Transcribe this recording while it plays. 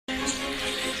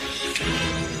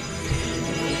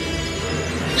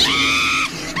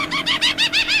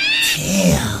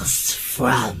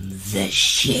from the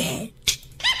shit.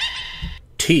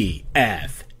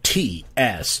 TFTS,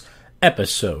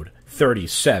 episode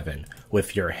 37,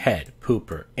 with your head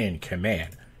pooper in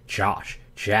command, Josh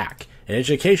Jack, an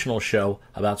educational show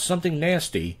about something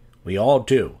nasty we all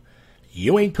do.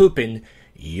 You ain't pooping,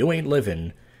 you ain't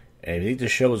living, and if you think the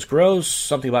show is gross,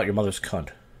 something about your mother's cunt.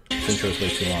 This intro is way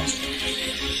too long.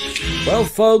 Well,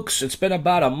 folks, it's been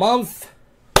about a month.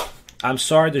 I'm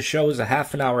sorry the show is a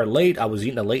half an hour late. I was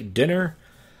eating a late dinner.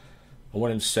 I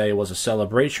wouldn't say it was a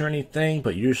celebration or anything,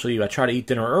 but usually I try to eat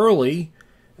dinner early.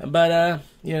 But,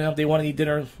 they want to eat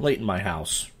dinner late in my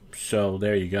house. So,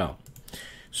 there you go.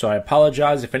 So, I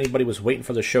apologize if anybody was waiting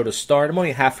for the show to start. I'm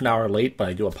only half an hour late, but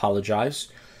I do apologize.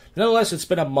 Nonetheless, it's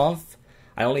been a month.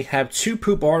 I only have 2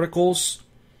 poop articles.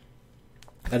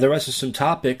 And the rest is some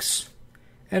topics.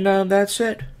 And that's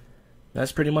it.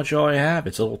 That's pretty much all I have.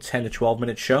 It's a little 10 to 12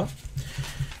 minute show.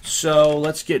 So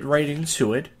let's get right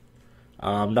into it.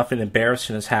 Nothing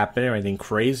embarrassing has happened or anything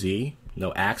crazy.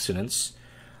 No accidents.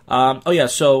 What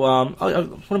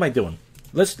am I doing?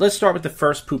 Let's start with the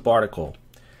first poop article.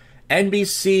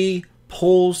 NBC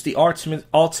pulls the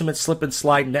ultimate slip and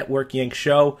slide network yank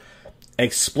show.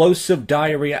 Explosive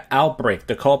diarrhea outbreak,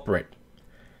 the culprit.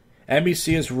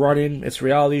 NBC is running its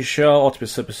reality show, Ultimate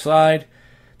Slip and Slide.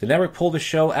 The network pulled the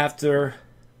show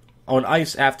on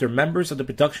ice after members of the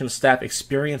production staff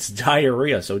experienced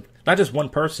diarrhea. So not just one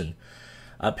person.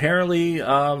 Apparently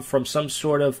from some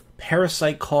sort of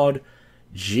parasite called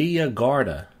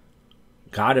Giardia.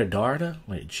 Giardia?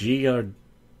 Wait, Giar.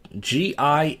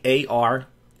 Giardia.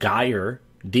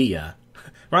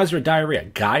 Reminds me of diarrhea.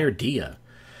 Giardia.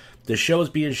 The show is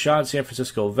being shot in San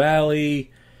Francisco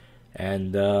Valley.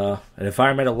 And an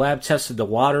environmental lab tested the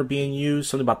water being used.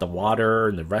 Something about the water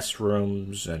and the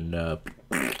restrooms. And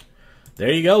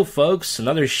there you go, folks.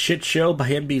 Another shit show by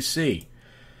NBC.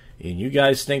 And you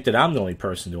guys think that I'm the only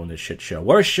person doing this shit show.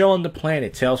 Worst show on the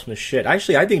planet, Tales from the Shit.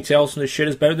 Actually, I think Tales from the Shit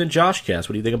is better than Joshcast.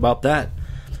 What do you think about that?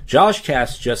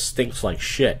 Joshcast just stinks like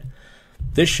shit.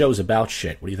 This show's about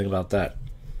shit. What do you think about that?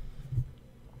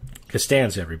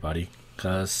 Costanza, everybody.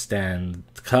 Costanza.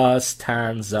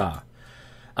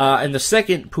 And the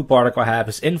second poop article I have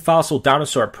is in fossil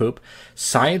dinosaur poop,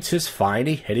 scientists find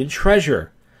a hidden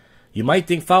treasure. You might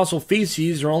think fossil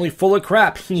feces are only full of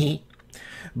crap,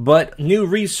 but new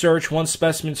research, one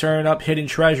specimen turned up hidden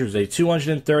treasures, a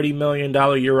 $230 million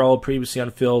year-old previously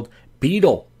unfilled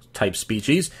beetle-type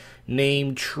species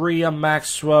named Tria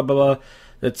maxua.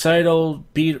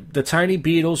 The tiny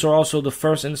beetles are also the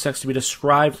first insects to be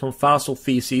described from fossil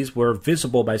feces, were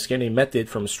visible by scanning method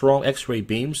from strong X-ray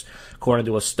beams, according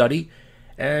to a study.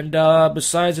 And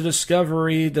besides the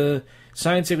discovery, the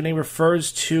scientific name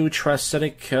refers to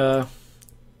Triassic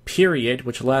period,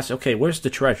 which lasts... Okay, where's the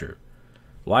treasure?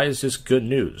 Why is this good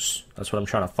news? That's what I'm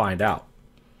trying to find out.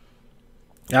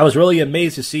 I was really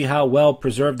amazed to see how well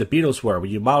preserved the beetles were when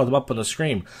you modeled them up on the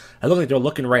screen. It looked like they were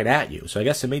looking right at you. So I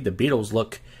guess it made the beetles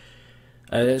look...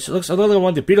 it looks a little like one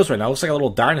of the beetles right now. It looks like a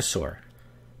little dinosaur.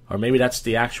 Or maybe that's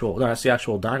the actual... No, that's the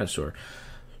actual dinosaur.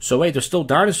 So wait, there's still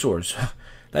dinosaurs.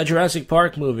 That Jurassic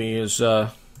Park movie is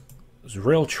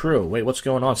real true. Wait, what's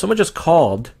going on? Someone just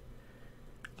called.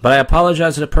 But I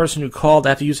apologize to the person who called. I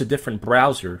have to use a different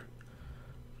browser.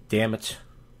 Damn it.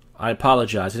 I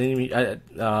apologize.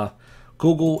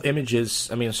 Google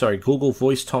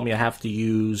Voice told me I have to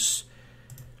use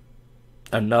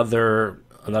another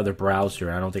browser.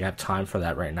 I don't think I have time for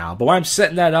that right now. But while I'm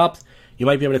setting that up, you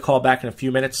might be able to call back in a few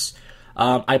minutes.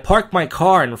 I park my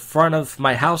car in front of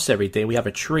my house every day. We have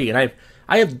a tree, and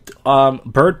I have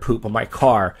bird poop on my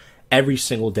car every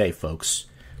single day, folks.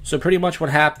 So pretty much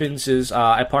what happens is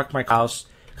I park my house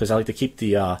because I like to keep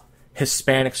the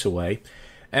Hispanics away,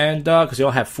 and because they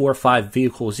all have 4 or 5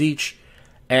 vehicles each.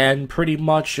 And pretty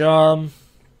much, I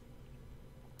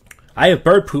have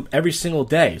bird poop every single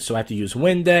day, so I have to use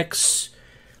Windex.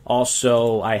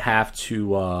 Also, I have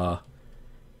to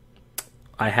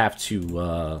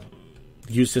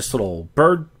use this little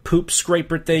bird poop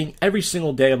scraper thing every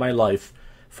single day of my life,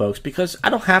 folks, because I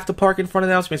don't have to park in front of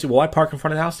the house. You may say, well, I park in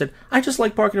front of the house? Then I just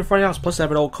like parking in front of the house. Plus, I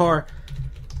have an old car.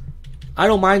 I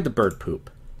don't mind the bird poop.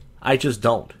 I just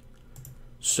don't.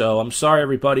 So I'm sorry,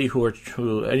 everybody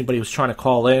anybody who's trying to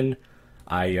call in.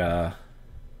 I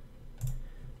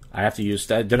have to use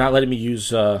that. They're not letting me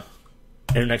use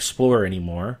Internet Explorer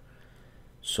anymore.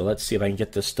 So let's see if I can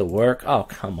get this to work. Oh,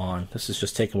 come on. This is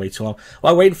just taking way too long.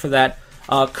 While waiting for that,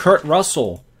 Kurt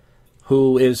Russell,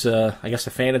 who is, I guess, a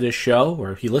fan of this show,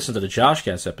 or he listened to the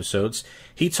Joshcast episodes,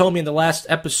 he told me in the last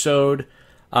episode,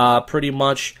 pretty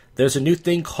much, there's a new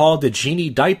thing called the Genie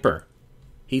Diaper.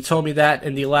 He told me that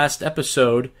in the last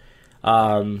episode,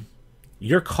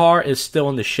 Your car is still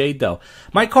in the shade, though.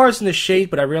 My car is in the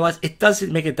shade, but I realize it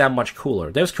doesn't make it that much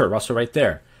cooler. There's Kurt Russell right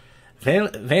there.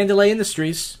 Vandelay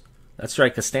Industries. That's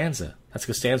right, Costanza. That's a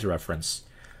Costanza reference.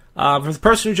 For the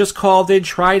person who just called in,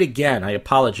 try it again. I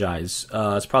apologize.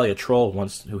 It's probably a troll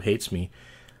who hates me,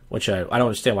 which I don't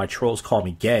understand why trolls call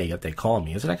me gay if they call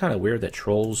me. Isn't that kind of weird that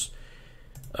trolls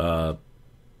call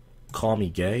me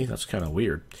gay? That's kind of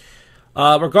weird.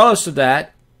 Regardless of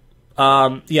that,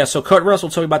 so Kurt Russell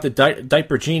told me about the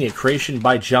Diaper Genie, a creation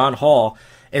by John Hall.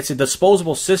 It's a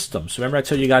disposable system. So remember I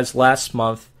told you guys last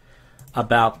month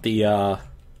about the...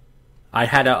 I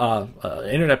had an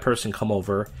internet person come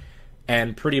over,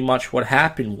 and pretty much what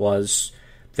happened was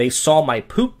they saw my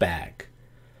poop bag.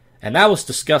 And that was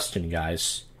disgusting,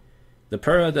 guys.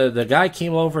 The guy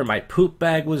came over, and my poop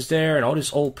bag was there, and all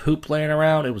this old poop laying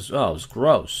around. It was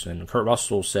gross. And Kurt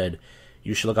Russell said,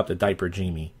 you should look up the Diaper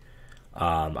Genie.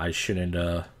 I should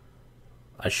have,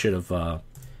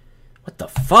 what the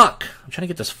fuck? I'm trying to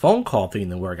get this phone call thing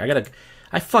to work.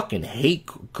 I fucking hate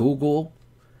Google.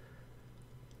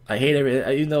 I hate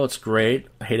everything, even though it's great.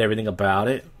 I hate everything about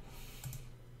it.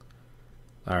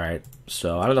 Alright,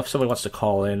 so I don't know if somebody wants to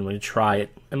call in. When you try it,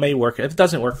 it may work. If it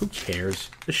doesn't work, who cares?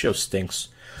 This show stinks.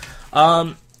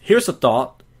 Here's a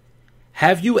thought.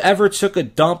 Have you ever took a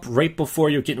dump right before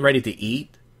you're getting ready to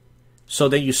eat? So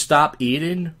then you stop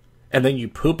eating, and then you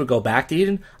poop and go back to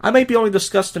eating? I might be the only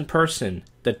disgusting person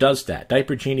that does that.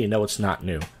 Diaper Genie, no, it's not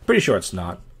new. Pretty sure it's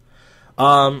not.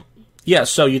 Yeah,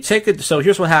 so you take it. So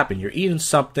here's what happened. You're eating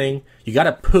something. You got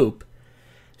to poop.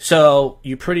 So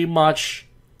you pretty much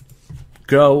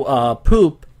go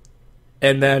poop,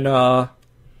 and then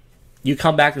you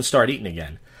come back and start eating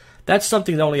again. That's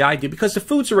something that only I do because the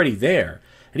food's already there.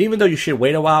 And even though you should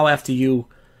wait a while after you,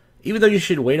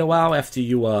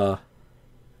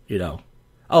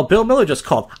 Oh, Bill Miller just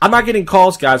called. I'm not getting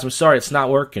calls, guys. I'm sorry. It's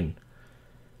not working.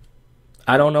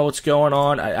 I don't know what's going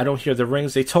on. I don't hear the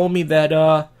rings. They told me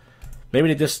that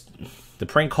maybe the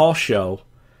prank call show.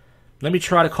 Let me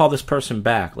try to call this person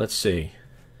back. Let's see.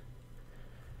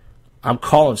 I'm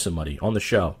calling somebody on the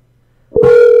show.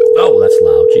 Oh, that's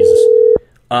loud.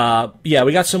 Jesus. Yeah,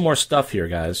 we got some more stuff here,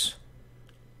 guys.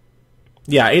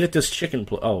 Yeah, I ate at this chicken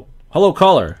oh, hello,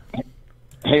 caller.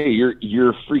 Hey,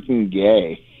 you're freaking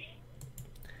gay.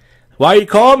 Why are you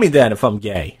calling me then if I'm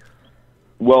gay?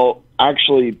 Well,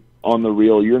 actually, on the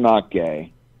real, you're not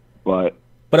gay, but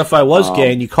if I was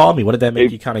gay and you called me, wouldn't that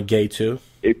make you kind of gay too?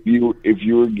 If you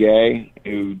were gay,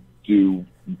 it would do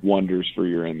wonders for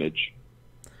your image.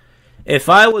 If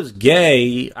I was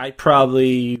gay, I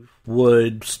probably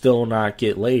would still not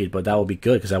get laid, but that would be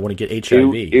good because I wouldn't get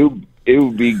HIV. It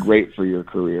would be great for your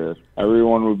career.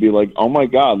 Everyone would be like, "Oh my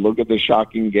God, look at the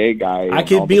shocking gay guy!" I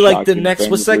could be like the next.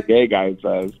 What's that gay guy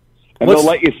says? And they'll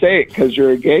let you say it because you're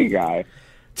a gay guy.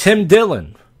 Tim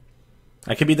Dillon.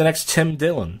 I could be the next Tim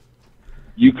Dillon.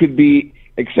 You could be,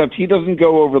 except he doesn't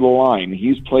go over the line.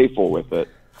 He's playful with it.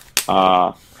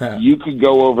 You could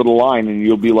go over the line and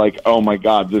you'll be like, oh my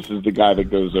God, this is the guy that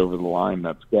goes over the line.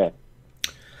 That's gay.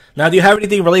 Now, do you have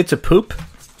anything related to poop?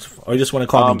 Or you just want to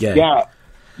call me gay?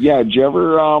 Yeah. Did you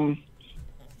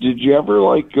ever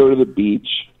like go to the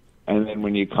beach and then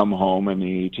when you come home and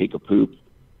you take a poop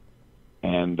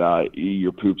and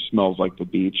your poop smells like the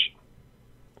beach?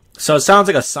 So it sounds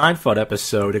like a Seinfeld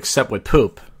episode, except with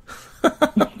poop.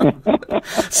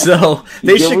 So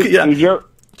they should,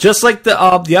 just like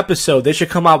the episode, they should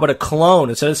come out with a cologne.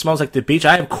 Instead of it smells like the beach,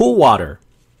 I have Cool Water.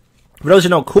 For those who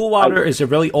know, Cool Water is a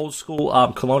really old school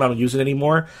cologne. I don't use it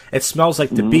anymore. It smells like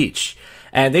the beach,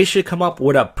 and they should come up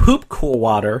with a poop Cool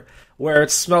Water where it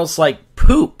smells like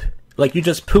poop, like you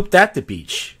just pooped at the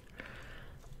beach.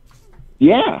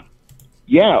 Yeah,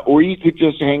 or you could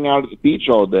just hang out at the beach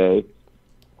all day.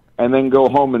 And then go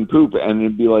home and poop, and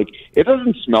it'd be like, it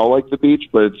doesn't smell like the beach,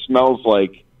 but it smells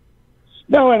like...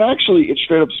 No, and actually, it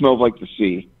straight up smells like the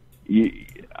sea.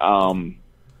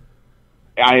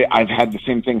 I've had the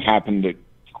same thing happen.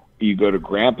 You go to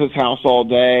Grandpa's house all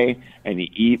day, and you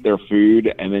eat their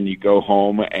food, and then you go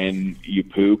home and you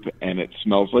poop, and it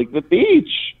smells like the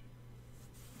beach.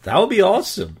 That would be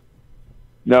awesome.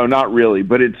 No, not really,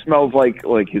 but it smells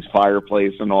like his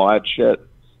fireplace and all that shit.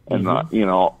 And,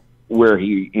 where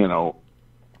he,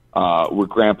 where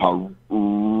Grandpa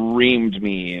reamed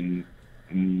me and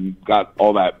got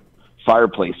all that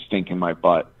fireplace stink in my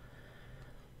butt.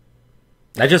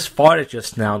 I just farted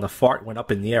just now, and the fart went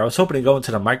up in the air. I was hoping to go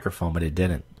into the microphone, but it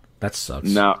didn't. That sucks.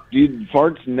 No, dude,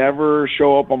 farts never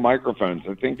show up on microphones.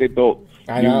 I think they built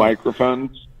new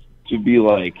microphones to be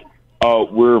like,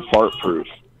 oh, we're fart-proof.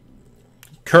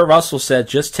 Kurt Russell said,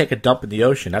 just take a dump in the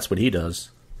ocean. That's what he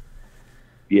does.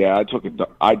 Yeah, I took a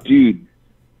dump. Dude,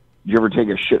 you ever take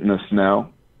a shit in the snow?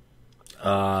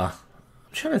 I'm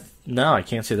trying to. No, I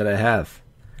can't say that I have.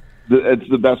 It's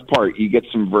the best part. You get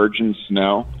some virgin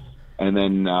snow, and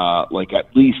then like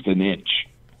at least an inch,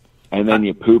 and then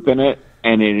you poop in it,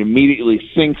 and it immediately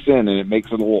sinks in, and it makes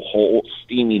a little hole,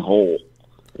 steamy hole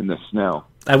in the snow.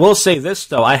 I will say this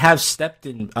though, I have stepped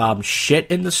in shit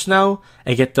in the snow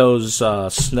and get those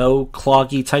snow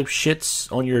cloggy type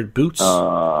shits on your boots.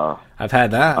 I've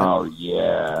had that. Oh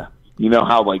yeah, you know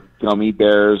how like gummy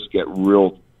bears get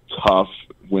real tough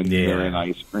when they're in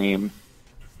ice cream.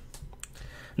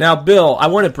 Now, Bill, I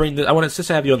want to since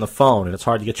I have you on the phone, and it's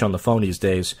hard to get you on the phone these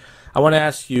days, I want to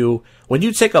ask you, when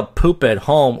you take a poop at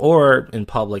home or in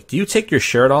public, do you take your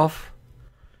shirt off?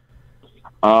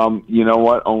 You know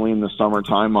what? Only in the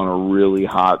summertime on a really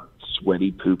hot,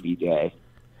 sweaty, poopy day.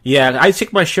 Yeah, I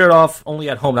take my shirt off only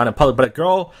at home, not in public. But a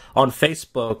girl on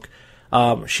Facebook,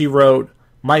 she wrote,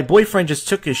 "My boyfriend just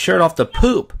took his shirt off to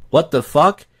poop. What the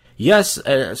fuck?" Yes,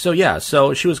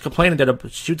 so she was complaining that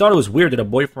she thought it was weird that a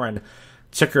boyfriend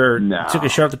took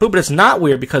his shirt off to poop, but it's not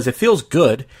weird because it feels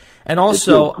good. And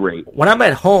also, great. When I'm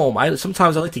at home,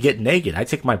 sometimes I like to get naked. I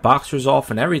take my boxers off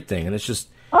and everything, and it's just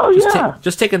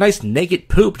just take a nice naked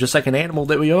poop, just like an animal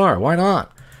that we are. Why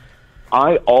not?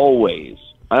 I always,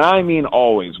 and I mean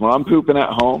always, when I'm pooping at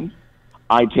home,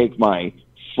 I take my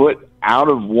foot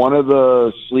out of one of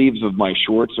the sleeves of my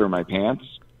shorts or my pants,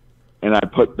 and I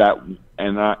put that,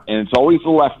 and it's always the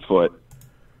left foot,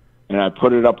 and I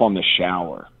put it up on the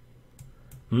shower.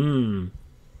 The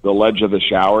ledge of the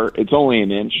shower. It's only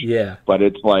an inch. Yeah. But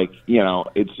it's like,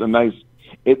 it's a nice,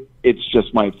 it's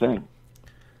just my thing.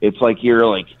 It's like you're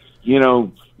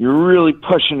really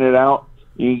pushing it out.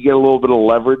 You get a little bit of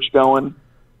leverage going.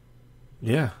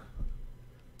 Yeah.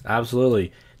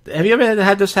 Absolutely. Have you ever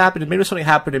had this happen? Maybe something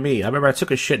happened to me. I remember I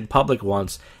took a shit in public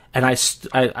once, and I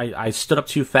stood up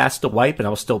too fast to wipe, and I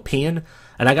was still peeing,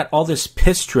 and I got all this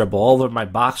piss dribble all over my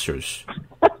boxers.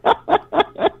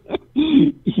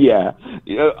 Yeah.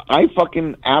 I'm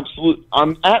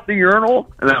at the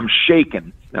urinal, and I'm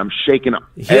shaking.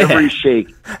 Every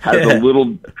shake has a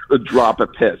little drop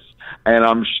of piss. And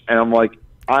I'm like,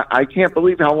 I can't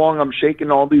believe how long I'm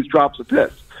shaking all these drops of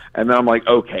piss. And then I'm like,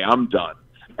 okay, I'm done.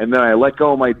 And then I let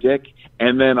go of my dick,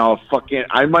 and then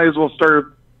I might as well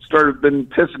start been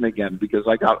pissing again because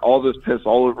I got all this piss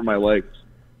all over my legs.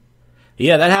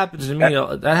 Yeah, that happens to me.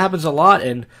 That happens a lot.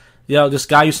 And, this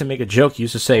guy used to make a joke. He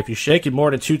used to say, if you shake it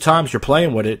more than 2 times, you're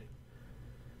playing with it.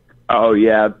 Oh,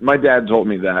 yeah. My dad told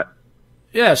me that.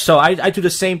 Yeah, so I do the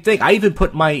same thing. I even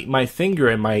put my finger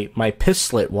in my piss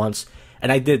slit once,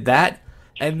 and I did that,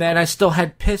 and then I still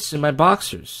had piss in my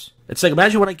boxers. It's like,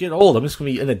 imagine when I get old, I'm just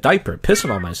going to be in a diaper,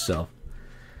 pissing on myself.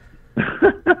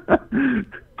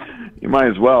 You might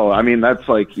as well. I mean, that's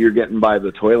like you're getting by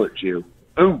the toilet Jew.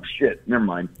 Oh, shit. Never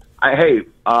mind. Hey,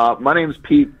 my name's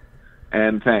Pete,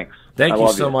 and thanks. Thank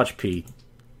you so much, Pete.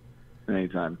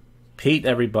 Anytime. Pete,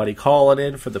 everybody, calling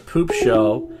in for the Poop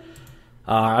Show.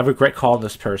 I regret calling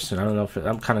this person. I don't know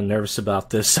I'm kind of nervous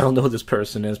about this. I don't know who this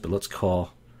person is, but let's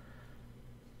call.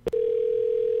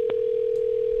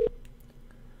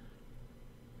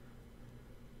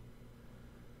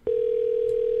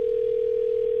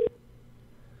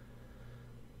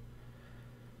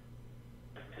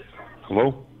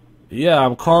 Hello? Yeah,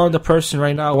 I'm calling the person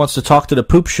right now who wants to talk to the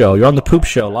Poop Show. You're on the Poop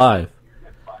Show live.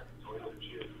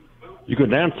 You could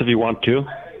dance if you want to.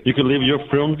 You could leave your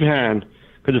friends behind.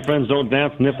 Because your friends don't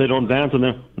dance, and if they don't dance, then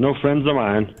they're no friends of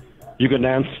mine. You can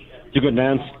dance. You can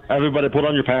dance. Everybody put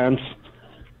on your pants.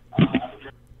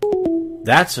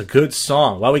 That's a good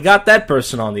song. Well, we got that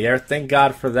person on the air. Thank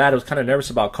God for that. I was kind of nervous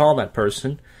about calling that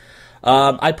person.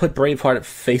 I put Braveheart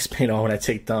face paint on when I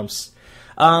take dumps.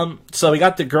 So we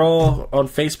got the girl on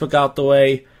Facebook out the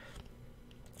way.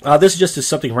 This is just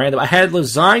something random. I had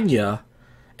lasagna,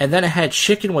 and then I had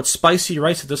chicken with spicy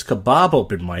rice at this kebab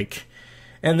open mic.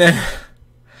 And then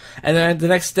the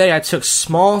next day I took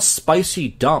small spicy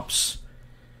dumps.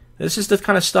 This is the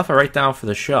kind of stuff I write down for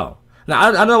the show. Now,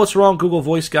 I don't know what's wrong, Google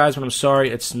Voice guys, but I'm sorry,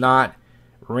 it's not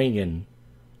ringing.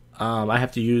 I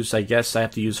have to use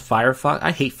Firefox.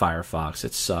 I hate Firefox.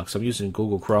 It sucks. I'm using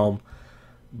Google Chrome.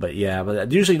 But yeah,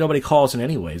 but usually nobody calls in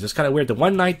anyways. It's kind of weird. The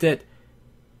one night that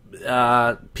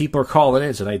people are calling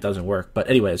in, tonight doesn't work. But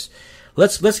anyways,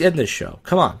 let's end this show.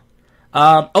 Come on.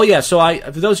 So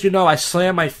for those of you who know, I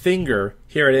slammed my finger,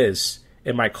 here it is,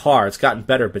 in my car. It's gotten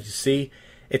better, but you see,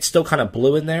 it's still kind of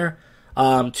blue in there.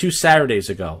 2 Saturdays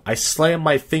ago, I slammed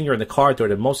my finger in the car door,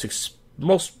 the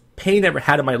most pain I ever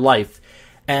had in my life.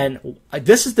 And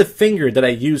this is the finger that I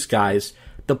use, guys,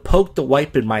 to poke the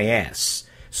wipe in my ass.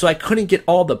 So I couldn't get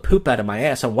all the poop out of my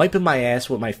ass. I'm wiping my ass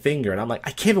with my finger, and I'm like,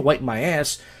 I can't even wipe my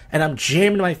ass, and I'm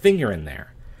jamming my finger in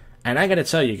there. And I gotta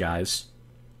tell you guys,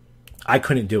 I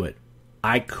couldn't do it.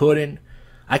 I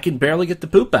can barely get the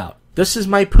poop out. This is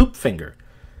my poop finger.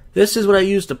 This is what I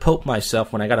use to poke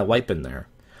myself when I gotta wipe in there.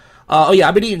 Oh yeah,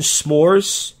 I've been eating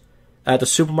s'mores at the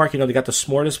supermarket. You know, they got the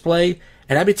s'more display,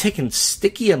 and I've been taking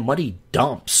sticky and muddy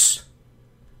dumps.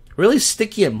 Really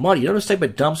sticky and muddy. You know those type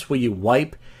of dumps where you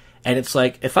wipe, and it's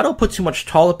like, if I don't put too much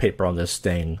toilet paper on this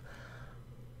thing,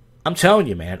 I'm telling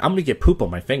you, man, I'm gonna get poop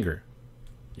on my finger.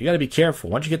 You gotta be careful.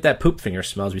 Once you get that poop finger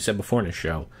smell, as we said before in the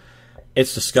show,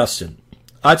 it's disgusting.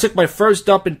 I took my first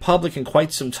dump in public in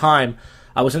quite some time.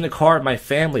 I was in the car with my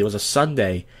family. It was a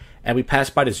Sunday, and we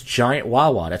passed by this giant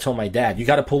Wawa. I told my dad, you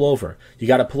gotta pull over. You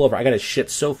gotta pull over. I got a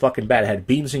shit so fucking bad. I had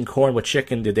beans and corn with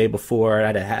chicken the day before.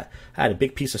 I had a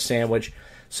big piece of sandwich.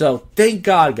 So, thank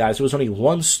God, guys, there was only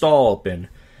one stall open.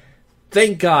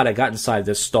 Thank God I got inside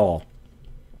this stall,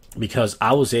 because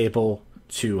I was able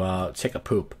to take a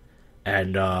poop.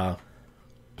 And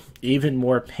even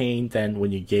more pain than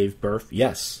when you gave birth.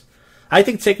 Yes. I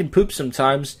think taking poop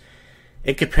sometimes,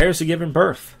 it compares to giving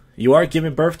birth. You are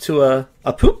giving birth to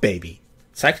a poop baby,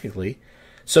 technically.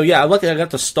 So yeah, I got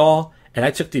the stall, and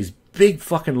I took these big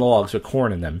fucking logs with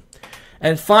corn in them.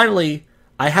 And finally,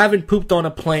 I haven't pooped on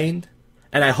a plane,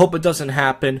 and I hope it doesn't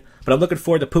happen, but I'm looking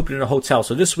forward to pooping in a hotel.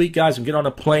 So this week, guys, I'm getting on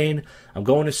a plane. I'm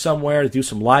going to somewhere to do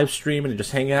some live streaming and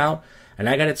just hang out. And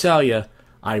I gotta tell you,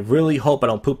 I really hope I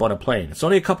don't poop on a plane. It's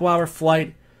only a couple-hour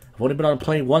flight. I've only been on a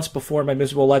plane once before in my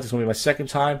miserable life. It's going to be my second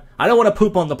time. I don't want to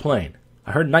poop on the plane.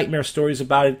 I heard nightmare stories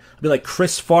about it. I'll be like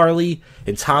Chris Farley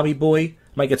and Tommy Boy. I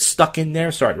might get stuck in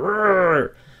there, start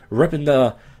ripping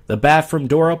the bathroom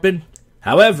door open.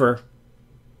 However,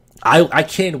 I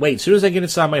can't wait. As soon as I get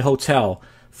inside my hotel,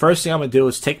 first thing I'm going to do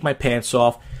is take my pants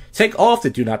off, take off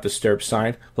the Do Not Disturb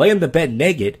sign, lay in the bed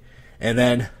naked, and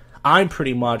then I'm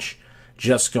pretty much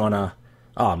just going to,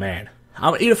 oh man,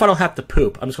 even if I don't have to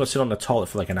poop, I'm just going to sit on the toilet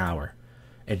for like an hour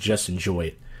and just enjoy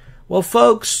it. Well,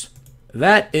 folks,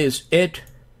 that is it.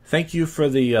 Thank you for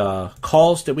the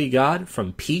calls that we got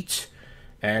from Pete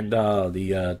and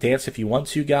the Dance If You Want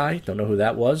To guy. Don't know who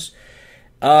that was.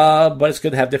 But it's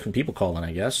good to have different people calling,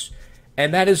 I guess.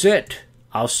 And that is it.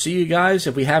 I'll see you guys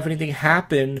if we have anything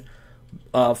happen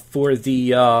for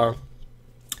the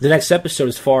next episode,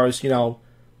 as far as, you know,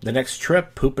 the next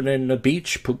trip, pooping in the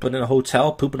beach, pooping in a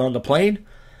hotel, pooping on the plane.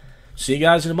 See you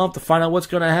guys in a month to find out what's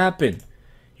going to happen.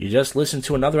 You just listened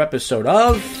to another episode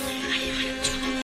of